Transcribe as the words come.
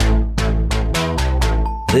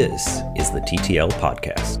This is the TTL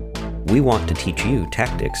Podcast. We want to teach you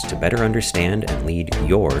tactics to better understand and lead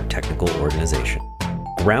your technical organization.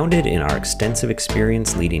 Grounded in our extensive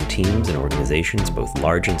experience leading teams and organizations, both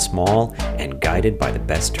large and small, and guided by the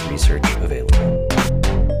best research available.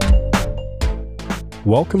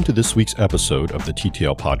 Welcome to this week's episode of the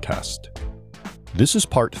TTL Podcast. This is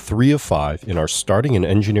part 3 of 5 in our Starting an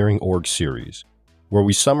Engineering Org series, where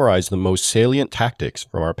we summarize the most salient tactics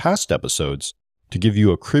from our past episodes to give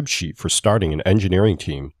you a crib sheet for starting an engineering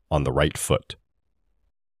team on the right foot.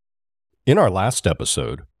 In our last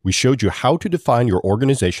episode, we showed you how to define your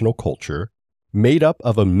organizational culture made up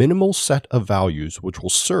of a minimal set of values which will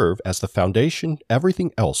serve as the foundation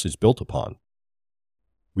everything else is built upon.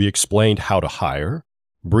 We explained how to hire,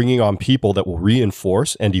 bringing on people that will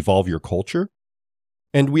reinforce and evolve your culture,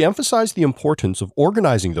 and we emphasized the importance of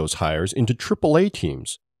organizing those hires into AAA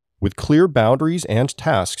teams with clear boundaries and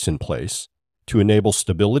tasks in place to enable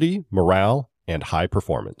stability, morale, and high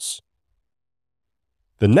performance.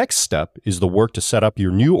 The next step is the work to set up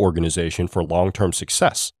your new organization for long-term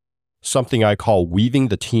success, something I call weaving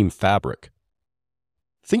the team fabric.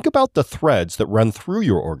 Think about the threads that run through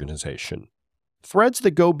your organization, threads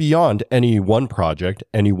that go beyond any one project,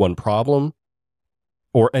 any one problem,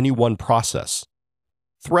 or any one process.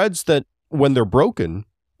 Threads that, when they're broken,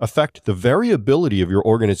 affect the very ability of your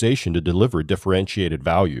organization to deliver differentiated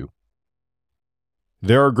value.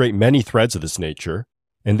 There are a great many threads of this nature,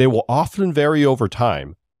 and they will often vary over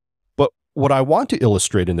time. But what I want to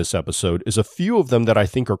illustrate in this episode is a few of them that I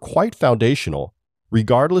think are quite foundational,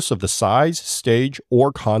 regardless of the size, stage,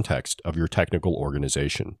 or context of your technical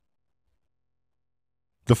organization.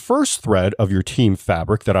 The first thread of your team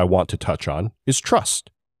fabric that I want to touch on is trust.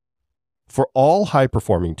 For all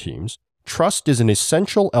high-performing teams, trust is an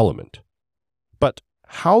essential element. But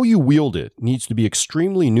how you wield it needs to be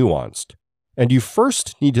extremely nuanced, and you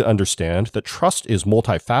first need to understand that trust is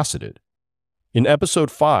multifaceted. In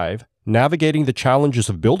Episode 5, Navigating the Challenges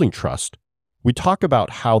of Building Trust, we talk about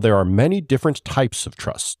how there are many different types of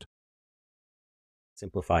trust.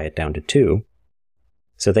 Simplify it down to 2.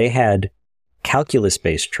 So they had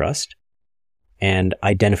calculus-based trust and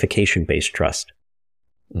identification-based trust.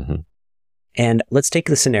 Mm-hmm. And let's take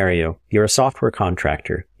the scenario. You're a software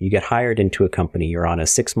contractor. You get hired into a company. You're on a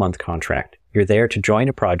 6-month contract. You're there to join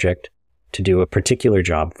a project to do a particular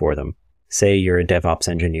job for them. Say you're a DevOps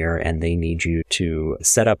engineer and they need you to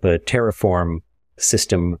set up a Terraform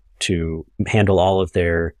system to handle all of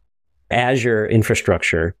their Azure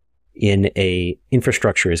infrastructure in a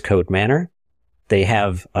infrastructure as code manner. They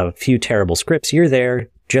have a few terrible scripts. You're there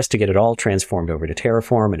just to get it all transformed over to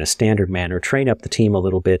Terraform in a standard manner, train up the team a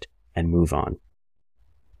little bit, and move on.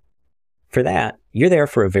 For that, you're there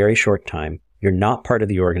for a very short time. You're not part of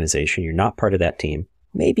the organization. You're not part of that team.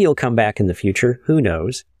 Maybe you'll come back in the future. Who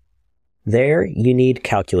knows? There, you need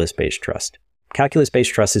calculus-based trust.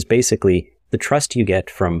 Calculus-based trust is basically the trust you get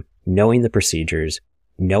from knowing the procedures,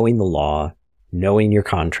 knowing the law, knowing your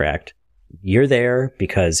contract. You're there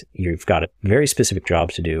because you've got a very specific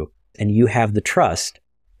job to do, and you have the trust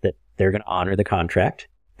that they're going to honor the contract.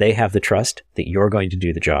 They have the trust that you're going to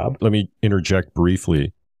do the job. Let me interject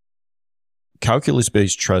briefly.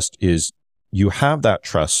 Calculus-based trust is you have that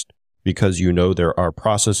trust because you know there are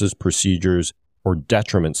processes, procedures, or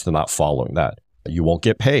detriments to not following that. You won't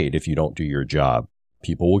get paid if you don't do your job.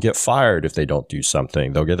 People will get fired if they don't do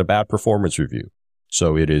something. They'll get a bad performance review.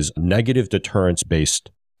 So it is negative deterrence-based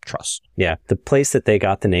trust. Yeah, the place that they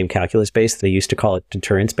got the name calculus-based, they used to call it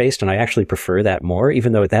deterrence-based, and I actually prefer that more,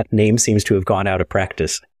 even though that name seems to have gone out of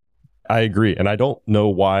practice. I agree. And I don't know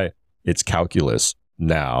why it's calculus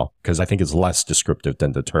now, because I think it's less descriptive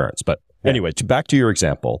than deterrence. But anyway, back to your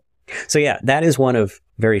example. So yeah, that is one of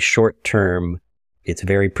very short-term. It's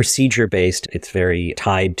very procedure-based. It's very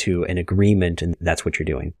tied to an agreement, and that's what you're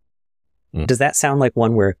doing. Does that sound like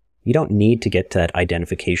one where you don't need to get to that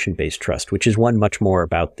identification-based trust, which is one much more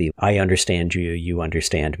about the I understand you, you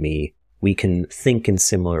understand me. We can think in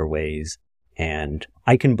similar ways, and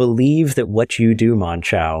I can believe that what you do,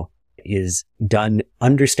 Monchao, is done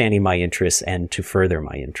understanding my interests and to further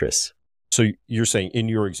my interests. So you're saying in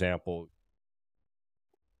your example,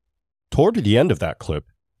 toward the end of that clip,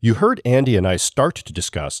 you heard Andy and I start to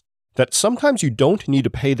discuss that sometimes you don't need to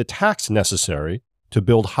pay the tax necessary to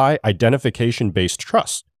build high identification-based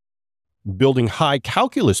trust. Building high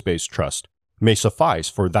calculus-based trust may suffice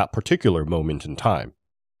for that particular moment in time.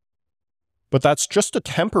 But that's just a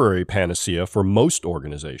temporary panacea for most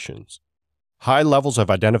organizations. High levels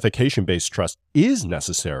of identification-based trust is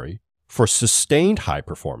necessary for sustained high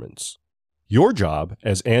performance. Your job,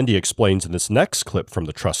 as Andy explains in this next clip from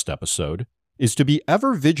the trust episode, is to be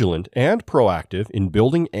ever vigilant and proactive in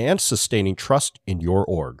building and sustaining trust in your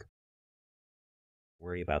org.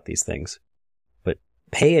 Worry about these things, but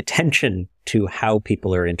pay attention to how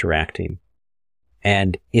people are interacting.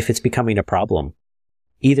 And if it's becoming a problem,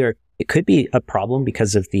 either it could be a problem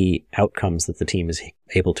because of the outcomes that the team is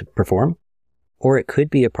able to perform, or it could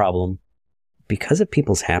be a problem because of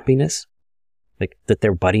people's happiness, like that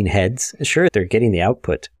they're butting heads. Sure, they're getting the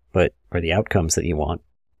output, or the outcomes that you want,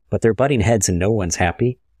 but they're butting heads and no one's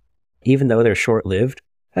happy. Even though they're short-lived,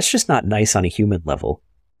 that's just not nice on a human level.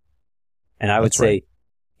 And I would say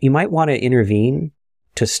you might want to intervene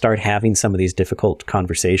to start having some of these difficult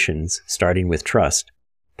conversations, starting with trust,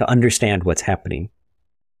 to understand what's happening.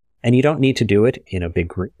 And you don't need to do it in a big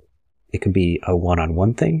group. It could be a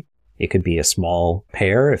one-on-one thing. It could be a small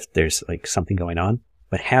pair if there's like something going on.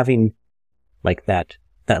 But having like that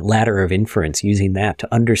ladder of inference, using that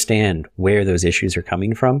to understand where those issues are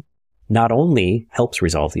coming from, not only helps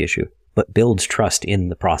resolve the issue, but builds trust in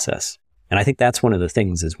the process. And I think that's one of the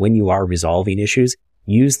things is when you are resolving issues,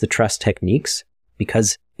 use the trust techniques,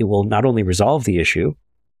 because it will not only resolve the issue,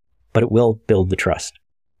 but it will build the trust.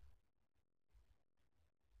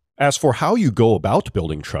 As for how you go about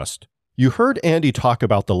building trust, you heard Andy talk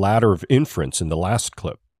about the ladder of inference in the last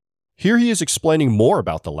clip. Here he is explaining more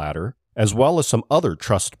about the ladder, as well as some other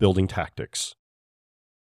trust-building tactics.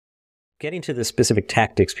 Getting to the specific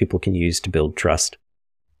tactics people can use to build trust.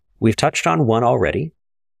 We've touched on one already,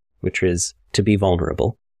 which is to be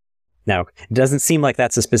vulnerable. Now, it doesn't seem like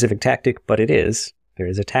that's a specific tactic, but it is. There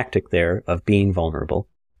is a tactic there of being vulnerable.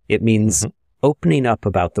 It means opening up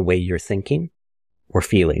about the way you're thinking or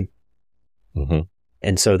feeling.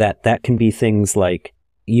 And so that can be things like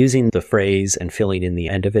using the phrase and filling in the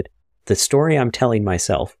end of it. The story I'm telling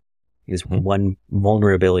myself is one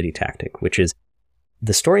vulnerability tactic, which is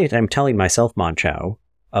the story that I'm telling myself, Monchow,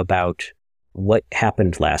 about what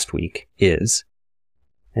happened last week is,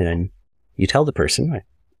 and then you tell the person,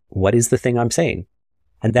 what is the thing I'm saying?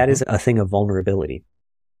 And that is a thing of vulnerability.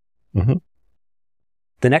 The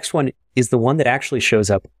next one is the one that actually shows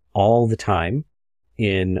up all the time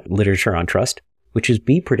in literature on trust, which is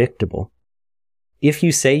be predictable. If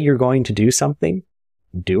you say you're going to do something,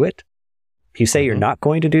 do it. If you say you're not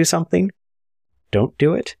going to do something, don't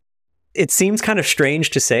do it. It seems kind of strange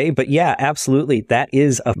to say, but yeah, absolutely. That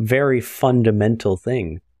is a very fundamental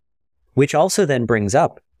thing, which also then brings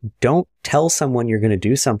up, don't tell someone you're going to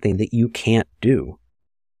do something that you can't do,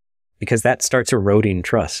 because that starts eroding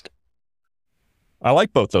trust. I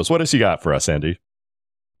like both those. What has he got for us, Andy?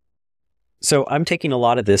 So I'm taking a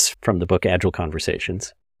lot of this from the book Agile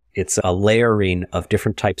Conversations. It's a layering of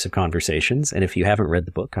different types of conversations. And if you haven't read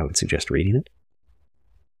the book, I would suggest reading it.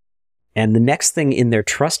 And the next thing in their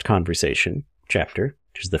trust conversation chapter,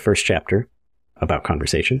 which is the first chapter about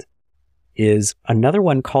conversations, is another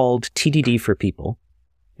one called TDD for people,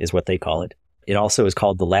 is what they call it. It also is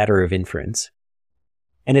called the ladder of inference.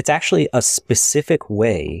 And it's actually a specific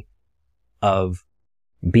way of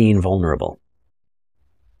being vulnerable.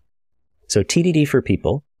 So TDD for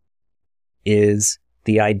people is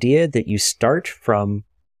the idea that you start from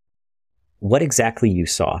what exactly you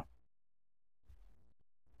saw.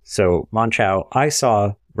 So, Monchow, I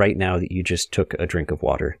saw right now that you just took a drink of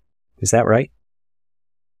water. Is that right?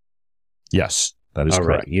 Yes, that is correct.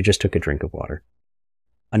 correct. Right, you just took a drink of water.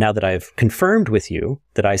 And now that I've confirmed with you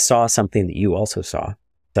that I saw something that you also saw,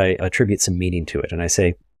 I attribute some meaning to it. And I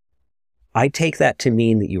say, I take that to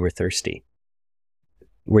mean that you were thirsty.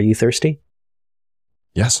 Were you thirsty?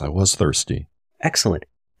 Yes, I was thirsty. Excellent.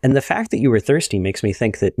 And the fact that you were thirsty makes me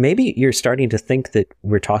think that maybe you're starting to think that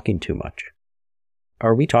we're talking too much.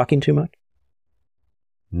 Are we talking too much?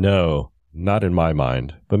 No, not in my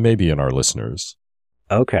mind, but maybe in our listeners.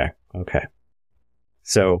 Okay.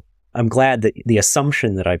 So I'm glad that the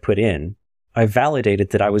assumption that I put in, I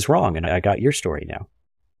validated that I was wrong and I got your story now.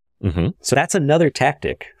 So that's another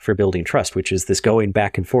tactic for building trust, which is this going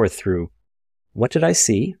back and forth through what did I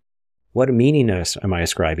see? What meaning am I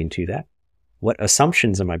ascribing to that? What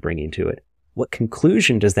assumptions am I bringing to it? What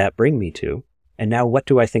conclusion does that bring me to? And now what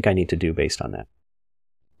do I think I need to do based on that?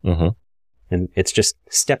 And it's just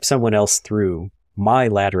step someone else through my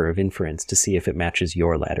ladder of inference to see if it matches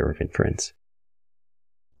your ladder of inference.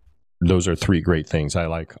 Those are three great things. I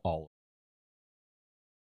like all.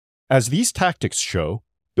 As these tactics show,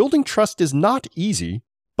 building trust is not easy,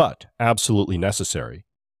 but absolutely necessary.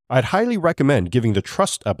 I'd highly recommend giving the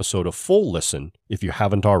trust episode a full listen if you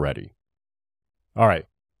haven't already. All right,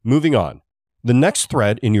 moving on. The next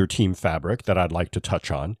thread in your team fabric that I'd like to touch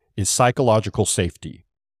on is psychological safety.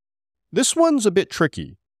 This one's a bit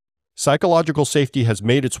tricky. Psychological safety has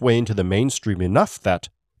made its way into the mainstream enough that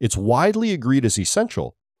It's widely agreed as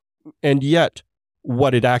essential, and yet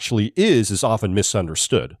what it actually is often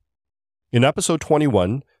misunderstood. In episode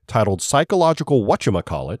 21, titled Psychological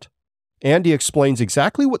Whatchamacallit, Andy explains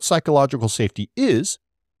exactly what psychological safety is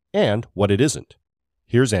and what it isn't.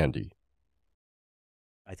 Here's Andy.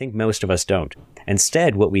 I think most of us don't.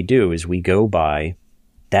 Instead, what we do is we go by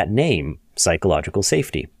that name, psychological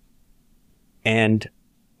safety. And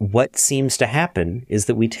what seems to happen is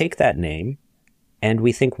that we take that name and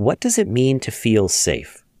we think, what does it mean to feel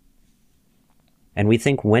safe? And we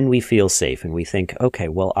think when we feel safe, and we think, okay,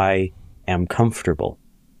 well, I am comfortable.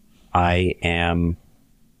 I am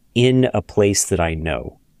in a place that I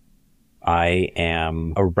know. I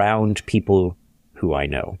am around people who I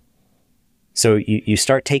know. So you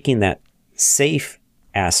start taking that safe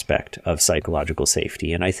aspect of psychological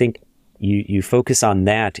safety, and I think you focus on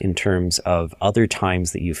that in terms of other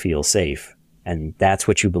times that you feel safe, and that's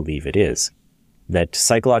what you believe it is. That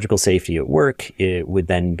psychological safety at work, it would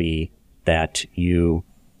then be that you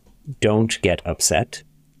don't get upset,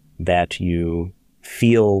 that you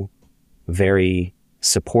feel very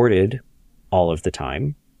supported all of the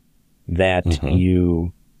time, that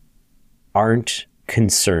you aren't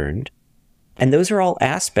concerned. And those are all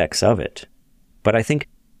aspects of it. But I think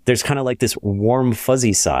there's kind of like this warm,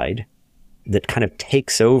 fuzzy side that kind of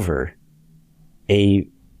takes over a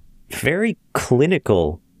very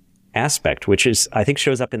clinical aspect, which is, I think,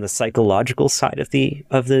 shows up in the psychological side of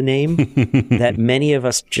the name that many of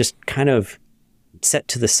us just kind of set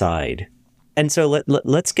to the side. And so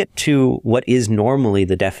let's get to what is normally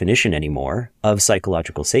the definition anymore of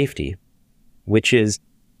psychological safety, which is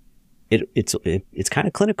it's kind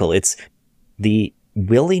of clinical. It's the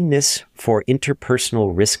willingness for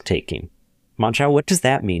interpersonal risk-taking. Manchao, what does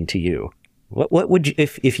that mean to you? What would you,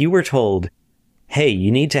 if you were told, hey,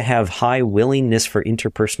 you need to have high willingness for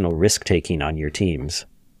interpersonal risk-taking on your teams?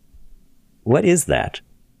 What is that?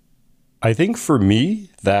 I think for me,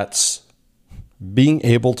 that's being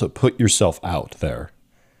able to put yourself out there.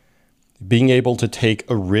 Being able to take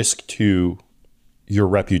a risk to your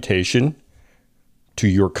reputation, to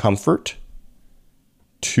your comfort,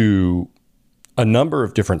 to a number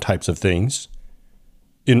of different types of things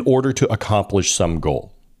in order to accomplish some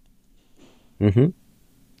goal.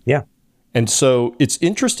 Yeah. And so it's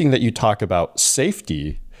interesting that you talk about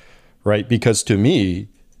safety, right? Because to me,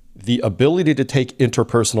 the ability to take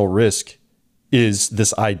interpersonal risk is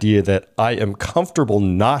this idea that I am comfortable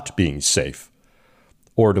not being safe.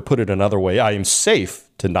 Or to put it another way, I am safe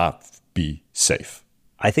to not be safe.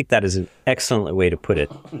 I think that is an excellent way to put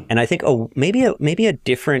it. And I think maybe a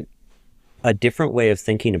different way of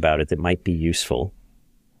thinking about it that might be useful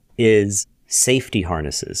is safety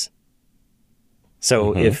harnesses.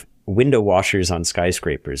 So if window washers on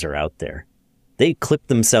skyscrapers are out there, they clip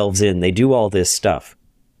themselves in, they do all this stuff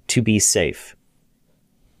to be safe.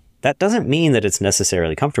 That doesn't mean that it's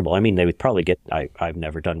necessarily comfortable. I mean, they would probably get, I've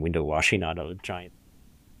never done window washing on a giant.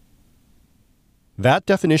 That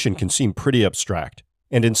definition can seem pretty abstract,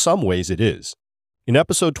 and in some ways it is. In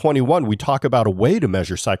episode 21, we talk about a way to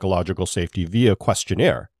measure psychological safety via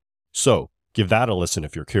questionnaire. So give that a listen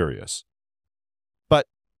if you're curious. But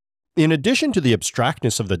in addition to the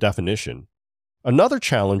abstractness of the definition, another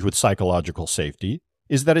challenge with psychological safety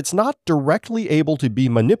is that it's not directly able to be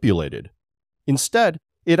manipulated. Instead,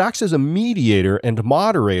 it acts as a mediator and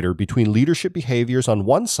moderator between leadership behaviors on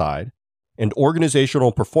one side and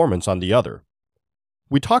organizational performance on the other.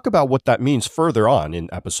 We talk about what that means further on in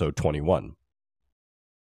episode 21.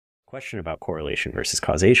 Question about correlation versus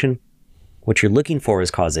causation. What you're looking for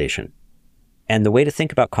is causation. And the way to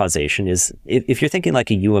think about causation is, if you're thinking like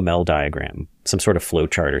a UML diagram, some sort of flow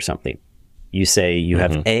chart or something, you say you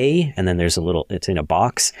have A, and then there's it's in a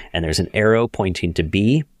box, and there's an arrow pointing to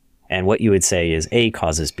B. And what you would say is A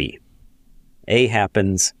causes B. A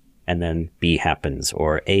happens, and then B happens,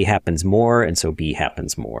 or A happens more, and so B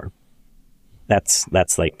happens more. That's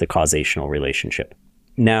like the causational relationship.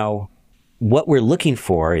 Now, what we're looking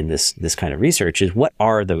for in this kind of research is, what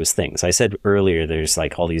are those things? I said earlier, there's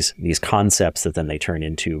like all these concepts that then they turn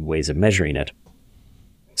into ways of measuring it.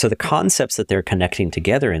 So the concepts that they're connecting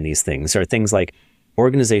together in these things are things like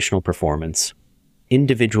organizational performance,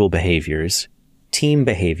 individual behaviors, team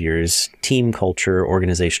culture,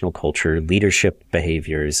 organizational culture, leadership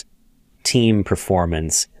behaviors, team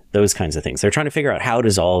performance, those kinds of things. They're trying to figure out, how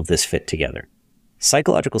does all of this fit together?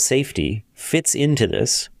 Psychological safety fits into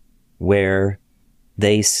this, where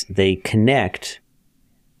they connect,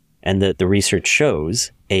 and the research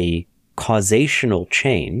shows a causational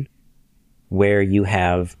chain where you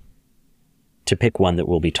have, to pick one that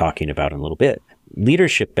we'll be talking about in a little bit,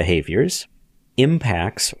 leadership behaviors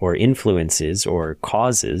impacts or influences or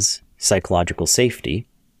causes psychological safety,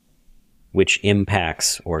 which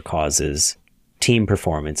impacts or causes team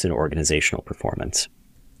performance and organizational performance.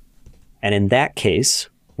 And in that case,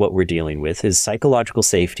 what we're dealing with is psychological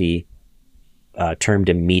safety, termed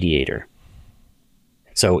a mediator.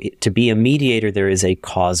 So to be a mediator, there is a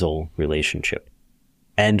causal relationship.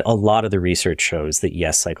 And a lot of the research shows that,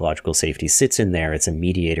 yes, psychological safety sits in there. It's a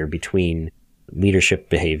mediator between leadership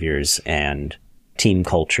behaviors and team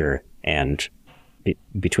culture, and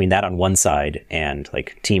between that on one side and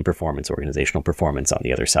like team performance, organizational performance on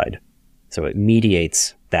the other side. So it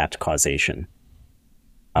mediates that causation.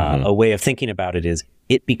 A way of thinking about it is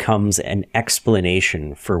it becomes an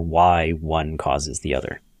explanation for why one causes the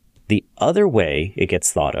other. The other way it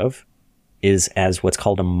gets thought of is as what's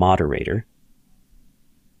called a moderator.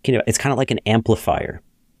 It's kind of like an amplifier.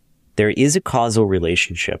 There is a causal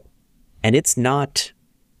relationship, and it's not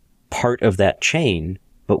part of that chain,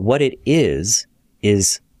 but what it is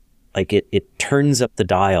like it turns up the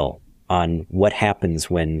dial on what happens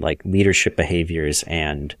when like leadership behaviors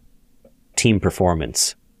and team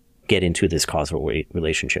performance get into this causal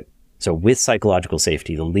relationship. So with psychological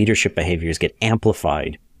safety, the leadership behaviors get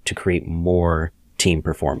amplified to create more team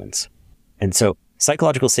performance. And so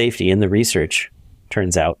psychological safety in the research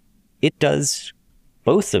turns out it does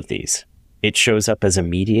both of these. It shows up as a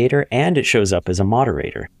mediator and it shows up as a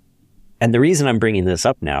moderator. And the reason I'm bringing this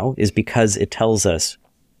up now is because it tells us,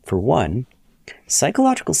 for one,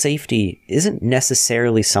 psychological safety isn't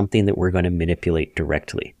necessarily something that we're going to manipulate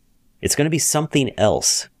directly. It's going to be something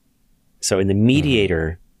else. So in the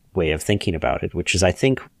mediator way of thinking about it, which is, I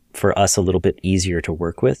think, for us a little bit easier to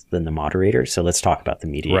work with than the moderator. So let's talk about the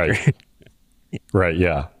mediator. Right,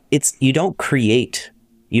 yeah. You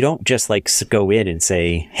don't just like go in and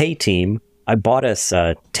say, hey team, I bought us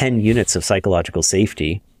 10 units of psychological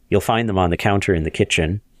safety. You'll find them on the counter in the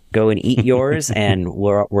kitchen. Go and eat yours and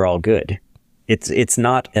we're all good. It's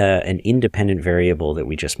not an independent variable that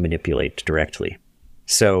we just manipulate directly.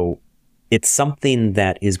 So it's something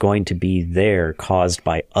that is going to be there caused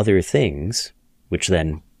by other things, which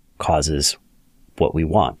then causes what we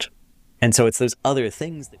want. And so it's those other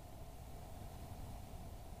things that...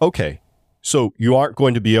 Okay, so you aren't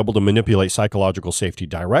going to be able to manipulate psychological safety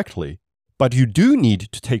directly, but you do need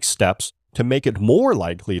to take steps to make it more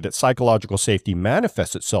likely that psychological safety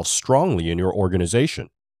manifests itself strongly in your organization.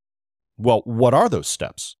 Well, what are those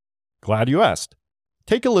steps? Glad you asked.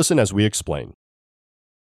 Take a listen as we explain.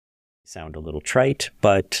 Sound a little trite,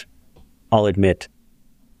 but I'll admit,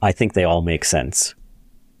 I think they all make sense.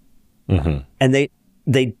 And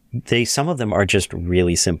they some of them are just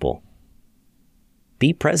really simple.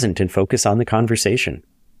 Be present and focus on the conversation.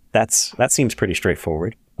 That seems pretty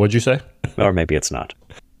straightforward. What'd you say? Or maybe it's not.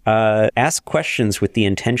 Ask questions with the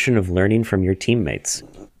intention of learning from your teammates.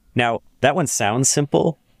 Now, that one sounds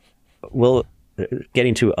simple. Well,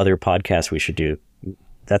 getting to other podcasts we should do,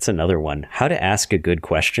 that's another one. How to ask a good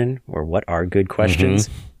question, or what are good questions.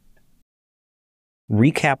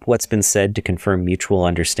 Recap what's been said to confirm mutual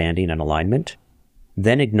understanding and alignment.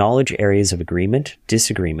 Then acknowledge areas of agreement,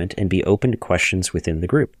 disagreement, and be open to questions within the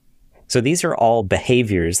group. So these are all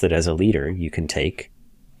behaviors that as a leader you can take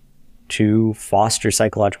to foster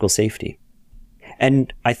psychological safety.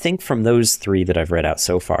 And I think from those three that I've read out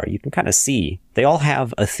so far, you can kind of see they all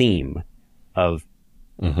have a theme of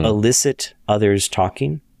elicit others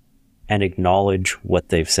talking and acknowledge what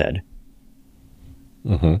they've said.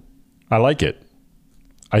 I like it.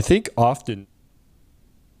 I think often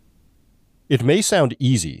it may sound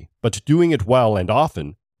easy, but doing it well and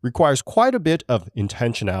often requires quite a bit of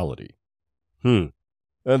intentionality.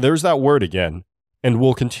 There's that word again. And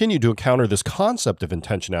we'll continue to encounter this concept of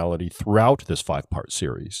intentionality throughout this 5-part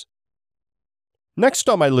series. Next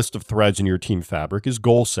on my list of threads in your team fabric is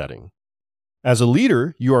goal setting. As a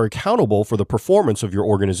leader, you are accountable for the performance of your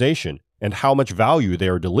organization and how much value they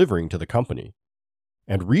are delivering to the company.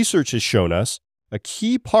 And research has shown us a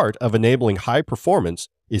key part of enabling high performance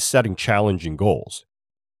is setting challenging goals.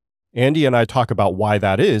 Andy and I talk about why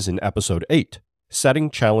that is in episode 8,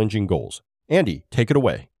 Setting Challenging Goals. Andy, take it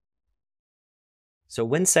away. So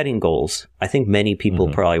when setting goals, I think many people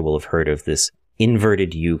probably will have heard of this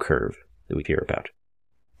inverted U curve that we hear about.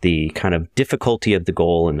 The kind of difficulty of the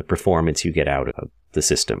goal and the performance you get out of the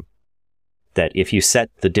system. That if you set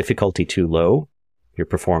the difficulty too low, your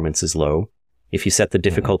performance is low. If you set the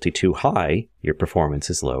difficulty too high, your performance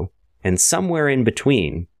is low. And somewhere in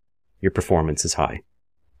between, your performance is high.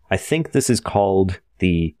 I think this is called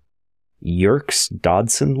the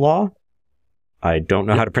Yerkes-Dodson law. I don't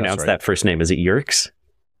know how to pronounce that first name. Is it Yerkes?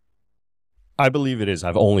 I believe it is.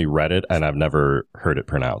 I've only read it and I've never heard it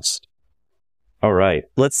pronounced. All right.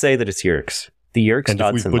 Let's say that it's Yerkes. The Yerkes Dodson law.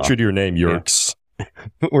 And if we butchered your name, Yerkes. Yeah.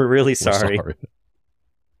 We're really sorry.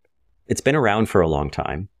 It's been around for a long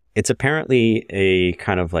time. It's apparently a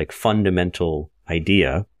kind of like fundamental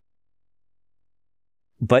idea.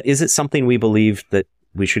 But is it something we believe that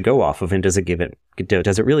we should go off of? And does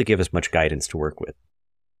it really give us much guidance to work with?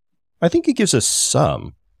 I think it gives us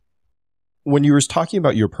some. When you were talking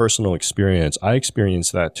about your personal experience, I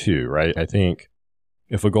experienced that too, right? I think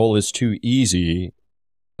if a goal is too easy,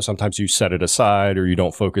 sometimes you set it aside or you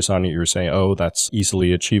don't focus on it. You're saying, oh, that's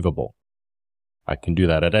easily achievable. I can do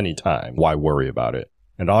that at any time. Why worry about it?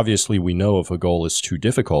 And obviously, we know if a goal is too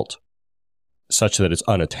difficult, such that it's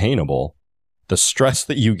unattainable, the stress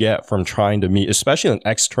that you get from trying to meet, especially an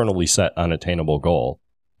externally set unattainable goal,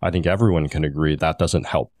 I think everyone can agree that doesn't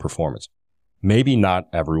help performance. Maybe not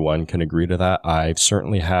everyone can agree to that. I've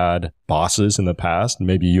certainly had bosses in the past,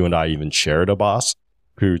 maybe you and I even shared a boss,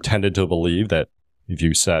 who tended to believe that if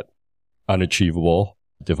you set unachievable,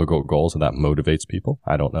 difficult goals, that motivates people.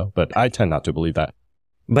 I don't know, but I tend not to believe that.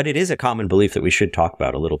 But it is a common belief that we should talk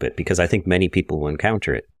about a little bit, because I think many people will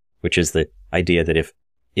encounter it, which is the idea that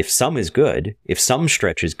if some is good, if some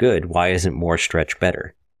stretch is good, why isn't more stretch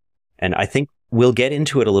better? And I think we'll get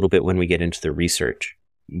into it a little bit when we get into the research.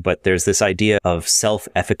 But there's this idea of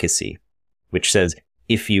self-efficacy, which says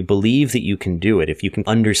if you believe that you can do it, if you can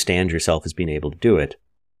understand yourself as being able to do it,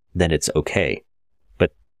 then it's okay.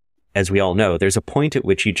 But as we all know, there's a point at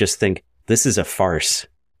which you just think, this is a farce,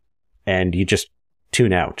 and you just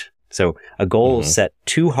tune out. So a goal set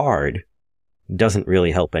too hard doesn't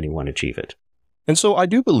really help anyone achieve it. And so I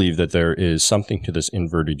do believe that there is something to this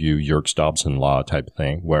inverted U, Yerkes-Dodson law type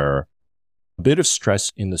thing, where a bit of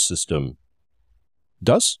stress in the system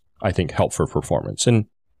does, I think, help for performance. And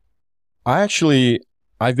I've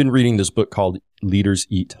been reading this book called Leaders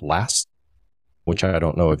Eat Last, which I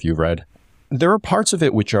don't know if you've read. There are parts of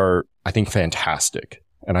it which are, I think, fantastic.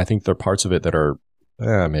 And I think there are parts of it that are,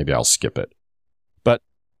 maybe I'll skip it. But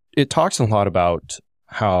it talks a lot about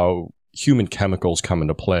how human chemicals come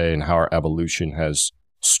into play and how our evolution has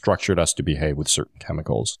structured us to behave with certain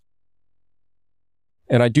chemicals.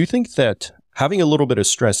 And I do think that having a little bit of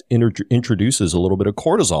stress introduces a little bit of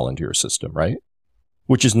cortisol into your system, right?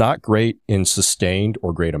 Which is not great in sustained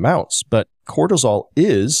or great amounts, but cortisol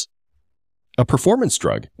is a performance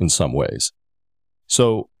drug in some ways.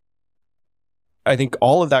 So I think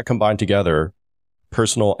all of that combined together,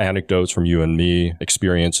 personal anecdotes from you and me,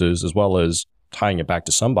 experiences, as well as tying it back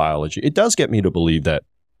to some biology, it does get me to believe that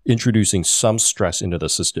introducing some stress into the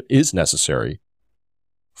system is necessary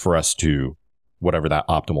for us to, whatever that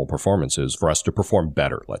optimal performance is, for us to perform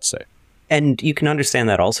better, let's say. And you can understand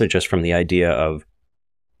that also just from the idea of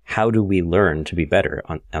how do we learn to be better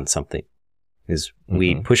on something? Is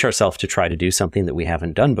we push ourselves to try to do something that we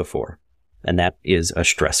haven't done before. And that is a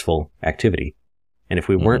stressful activity. And if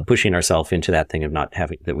we weren't pushing ourselves into that thing of not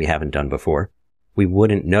having that we haven't done before, we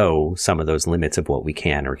wouldn't know some of those limits of what we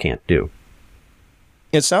can or can't do.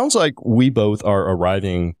 It sounds like we both are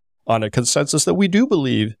arriving on a consensus that we do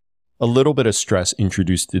believe a little bit of stress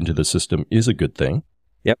introduced into the system is a good thing.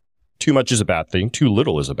 Yep. Too much is a bad thing. Too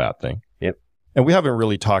little is a bad thing. Yep. And we haven't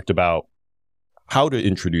really talked about how to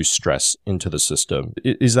introduce stress into the system.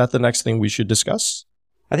 Is that the next thing we should discuss?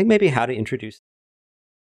 I think maybe how to introduce.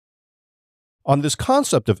 On this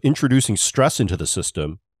concept of introducing stress into the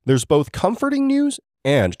system, there's both comforting news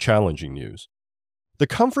and challenging news. The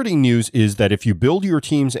comforting news is that if you build your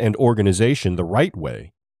teams and organization the right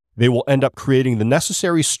way, they will end up creating the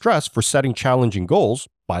necessary stress for setting challenging goals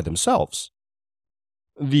by themselves.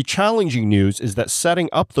 The challenging news is that setting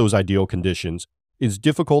up those ideal conditions is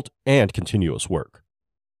difficult and continuous work.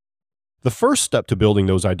 The first step to building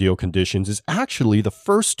those ideal conditions is actually the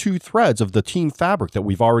first two threads of the team fabric that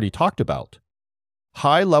we've already talked about: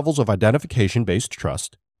 high levels of identification-based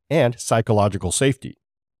trust and psychological safety.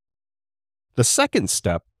 The second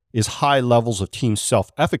step is high levels of team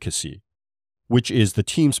self-efficacy, which is the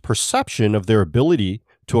team's perception of their ability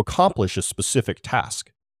to accomplish a specific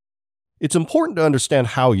task. It's important to understand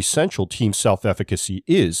how essential team self-efficacy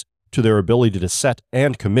is to their ability to set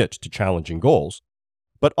and commit to challenging goals,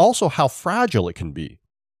 but also how fragile it can be.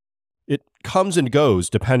 It comes and goes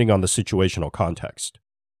depending on the situational context.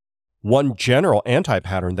 One general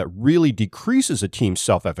anti-pattern that really decreases a team's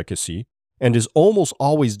self-efficacy and is almost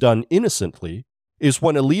always done innocently is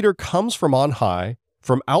when a leader comes from on high,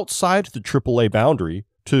 from outside the AAA boundary,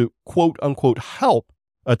 to quote-unquote help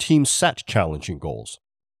a team set challenging goals.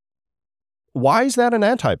 Why is that an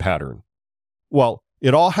anti-pattern? Well,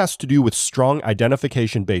 it all has to do with strong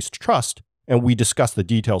identification-based trust, and we discuss the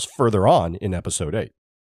details further on in episode 8.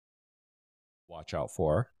 Watch out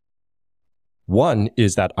for One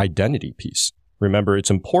is that identity piece. Remember, it's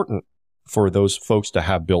important for those folks to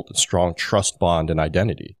have built a strong trust bond and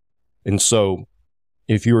identity. And so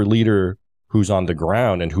if you're a leader who's on the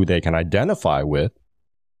ground and who they can identify with,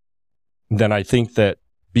 then I think that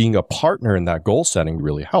being a partner in that goal setting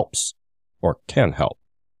really helps or can help.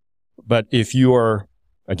 But if you are,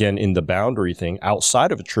 again, in the boundary thing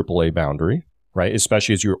outside of a AAA boundary, right,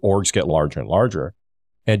 especially as your orgs get larger and larger,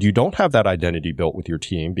 and you don't have that identity built with your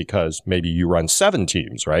team because maybe you run 7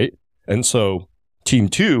 teams, right? And so team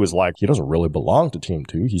 2 is like, he doesn't really belong to team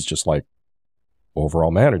 2. He's just like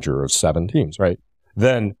overall manager of 7 teams, right?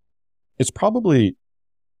 Then it's probably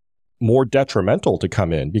more detrimental to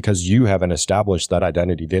come in because you haven't established that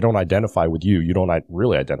identity. They don't identify with you. You don't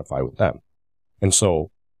really identify with them. And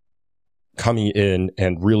so coming in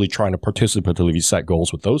and really trying to participatively set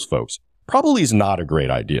goals with those folks probably is not a great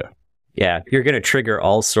idea. Yeah, you're going to trigger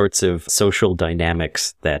all sorts of social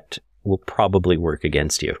dynamics that will probably work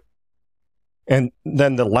against you. And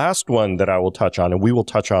then the last one that I will touch on, and we will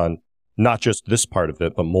touch on not just this part of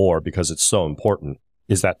it, but more because it's so important,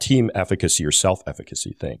 is that team efficacy or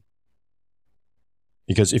self-efficacy thing.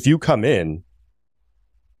 Because if you come in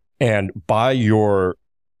and by your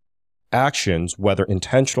actions, whether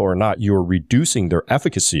intentional or not, you're reducing their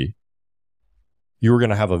efficacy, you're going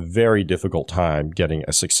to have a very difficult time getting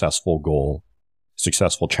a successful goal,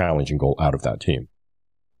 successful challenging goal out of that team.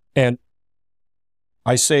 And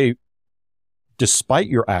I say, despite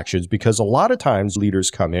your actions, because a lot of times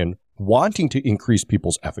leaders come in wanting to increase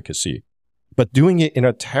people's efficacy, but doing it in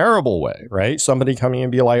a terrible way, right? Somebody coming in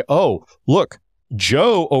and be like, oh, look,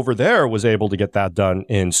 Joe over there was able to get that done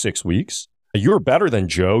in 6 weeks. You're better than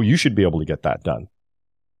Joe. You should be able to get that done.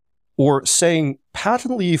 Or saying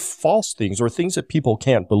patently false things or things that people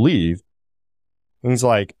can't believe. Things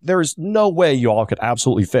like, there's no way you all could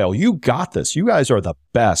absolutely fail. You got this. You guys are the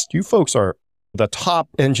best. You folks are the top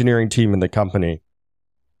engineering team in the company.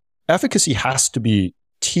 Efficacy has to be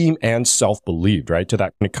team and self-believed, right? To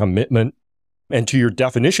that commitment and to your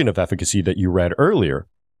definition of efficacy that you read earlier.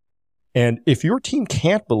 And if your team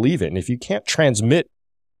can't believe it, and if you can't transmit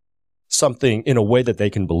something in a way that they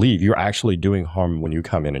can believe, you're actually doing harm when you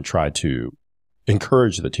come in and try to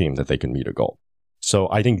encourage the team that they can meet a goal. So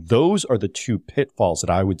I think those are the 2 pitfalls that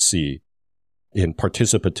I would see in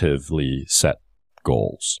participatively set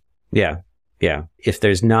goals. Yeah. If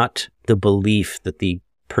there's not the belief that the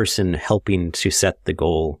person helping to set the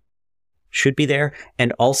goal should be there,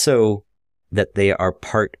 and also that they are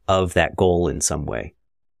part of that goal in some way.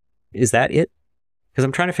 Is that it? Because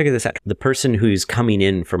I'm trying to figure this out. The person who's coming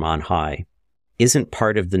in from on high isn't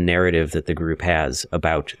part of the narrative that the group has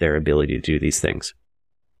about their ability to do these things.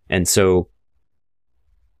 And so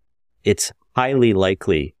it's highly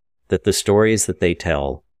likely that the stories that they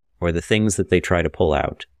tell or the things that they try to pull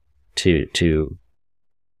out to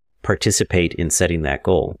participate in setting that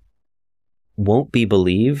goal won't be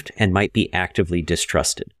believed and might be actively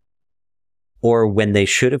distrusted. Or when they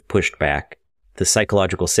should have pushed back, the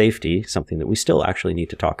psychological safety, something that we still actually need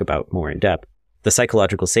to talk about more in depth, the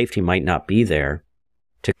psychological safety might not be there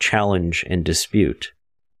to challenge and dispute.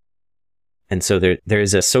 And so there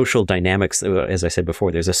is a social dynamics, as I said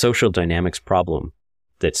before, there's a social dynamics problem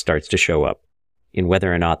that starts to show up in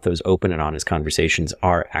whether or not those open and honest conversations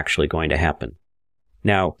are actually going to happen.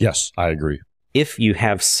 Now, yes, I agree. If you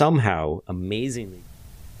have somehow amazingly...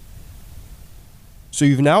 So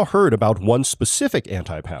you've now heard about one specific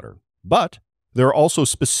anti-pattern, but there are also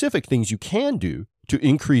specific things you can do to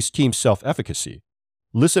increase team self-efficacy.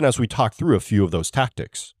 Listen as we talk through a few of those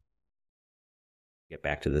tactics. Get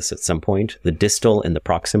back to this at some point, the distal and the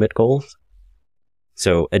proximate goals.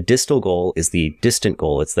 So a distal goal is the distant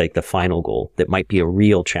goal. It's like the final goal that might be a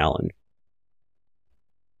real challenge.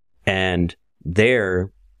 And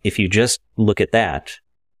there, if you just look at that,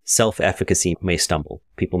 self-efficacy may stumble.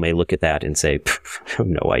 People may look at that and say, I have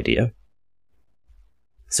no idea.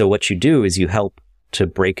 So what you do is you help to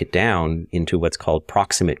break it down into what's called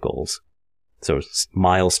proximate goals. So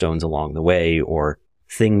milestones along the way or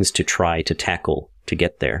things to try to tackle to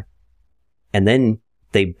get there. And then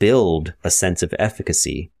they build a sense of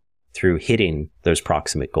efficacy through hitting those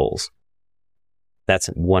proximate goals. That's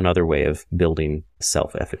one other way of building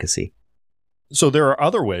self-efficacy. So there are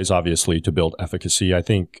other ways, obviously, to build efficacy. I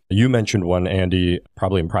think you mentioned one, Andy,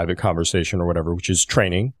 probably in private conversation or whatever, which is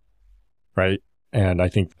training, right? And I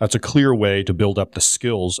think that's a clear way to build up the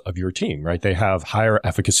skills of your team, right? They have higher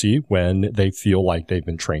efficacy when they feel like they've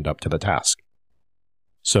been trained up to the task.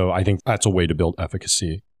 So I think that's a way to build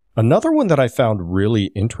efficacy. Another one that I found really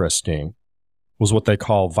interesting was what they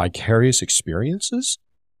call vicarious experiences.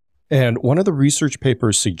 And one of the research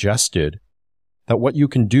papers suggested that what you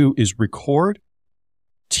can do is record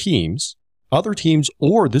teams, other teams,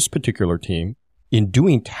 or this particular team in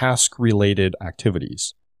doing task-related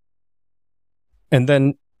activities. And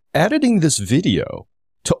then editing this video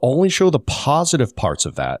to only show the positive parts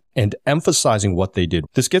of that and emphasizing what they did.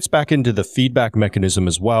 This gets back into the feedback mechanism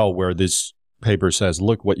as well, where this paper says,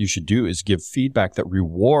 look, what you should do is give feedback that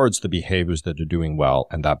rewards the behaviors that are doing well,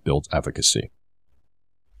 and that builds efficacy.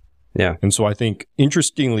 Yeah. And so I think,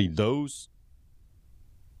 interestingly,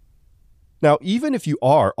 Now, even if you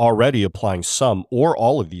are already applying some or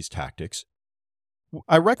all of these tactics,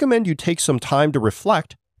 I recommend you take some time to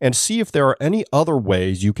reflect and see if there are any other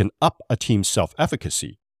ways you can up a team's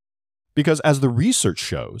self-efficacy. Because as the research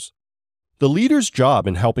shows, the leader's job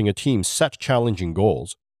in helping a team set challenging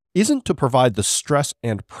goals isn't to provide the stress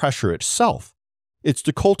and pressure itself. It's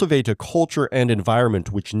to cultivate a culture and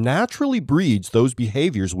environment which naturally breeds those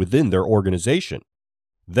behaviors within their organization.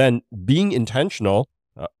 Then being intentional,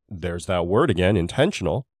 there's that word again,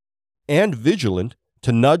 intentional, and vigilant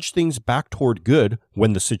to nudge things back toward good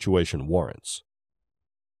when the situation warrants.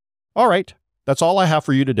 All right, that's all I have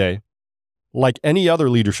for you today. Like any other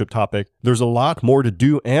leadership topic, there's a lot more to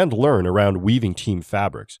do and learn around weaving team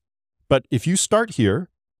fabrics. But if you start here,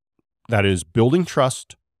 that is building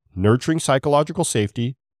trust, nurturing psychological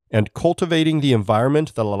safety, and cultivating the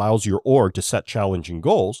environment that allows your org to set challenging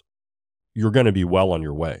goals, you're going to be well on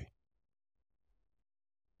your way.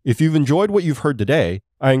 If you've enjoyed what you've heard today,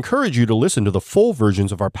 I encourage you to listen to the full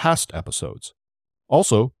versions of our past episodes.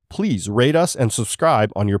 Also, please rate us and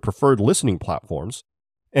subscribe on your preferred listening platforms,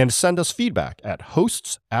 and send us feedback at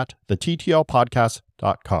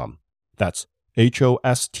hosts@thettlpodcast.com. That's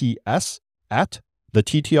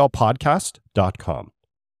HOSTS@thettlpodcast.com.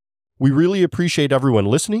 We really appreciate everyone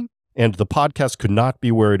listening, and the podcast could not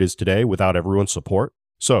be where it is today without everyone's support.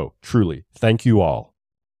 So, truly, thank you all.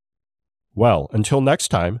 Well, until next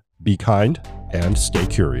time, be kind and stay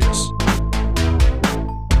curious.